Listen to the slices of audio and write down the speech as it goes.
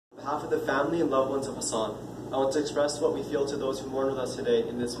behalf of the family and loved ones of Hassan, I want to express what we feel to those who mourn with us today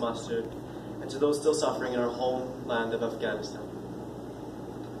in this masjid and to those still suffering in our homeland of Afghanistan.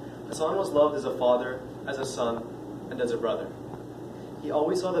 Hassan was loved as a father, as a son, and as a brother. He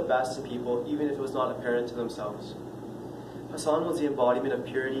always saw the best in people, even if it was not apparent to themselves. Hassan was the embodiment of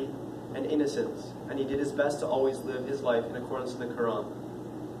purity and innocence, and he did his best to always live his life in accordance with the Quran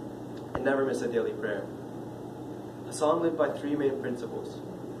and never miss a daily prayer. Hassan lived by three main principles: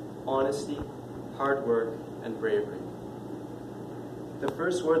 honesty, hard work, and bravery. The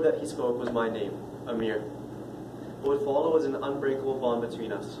first word that he spoke was my name, Amir. What would follow was an unbreakable bond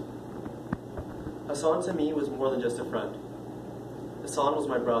between us. Hassan to me was more than just a friend. Hassan was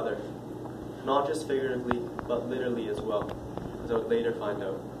my brother, not just figuratively, but literally as well, as I would later find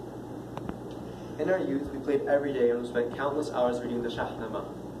out. In our youth, we played every day and we spent countless hours reading the Shahnameh.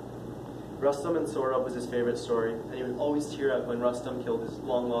 Rustam and Sohrab was his favorite story, and he would always tear up when Rustam killed his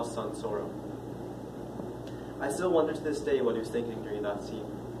long-lost son, Sohrab. I still wonder to this day what he was thinking during that scene.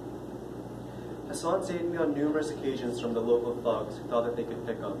 Hassan saved me on numerous occasions from the local thugs who thought that they could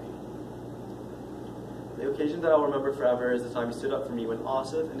pick on me. The occasion that I'll remember forever is the time he stood up for me when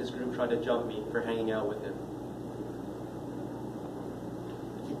Asif and his group tried to jump me for hanging out with him.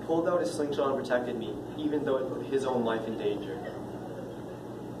 He pulled out his slingshot and protected me, even though it put his own life in danger.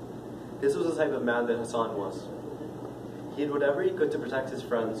 This was the type of man that Hassan was. He did whatever he could to protect his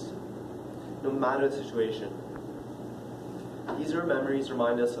friends, no matter the situation. These memories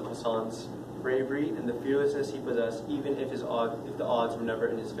remind us of Hassan's bravery and the fearlessness he possessed, even if the odds were never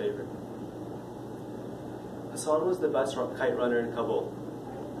in his favor. Hassan was the best kite runner in Kabul.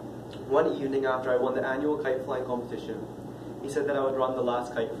 One evening after I won the annual kite flying competition, he said that I would run the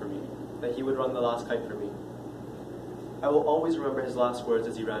last kite for me, that he would run the last kite for me. I will always remember his last words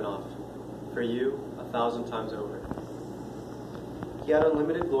as he ran off. For you, 1,000 times over. He had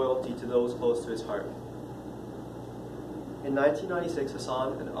unlimited loyalty to those close to his heart. In 1996,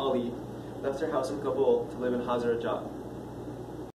 Hassan and Ali left their house in Kabul to live in Hazarajat.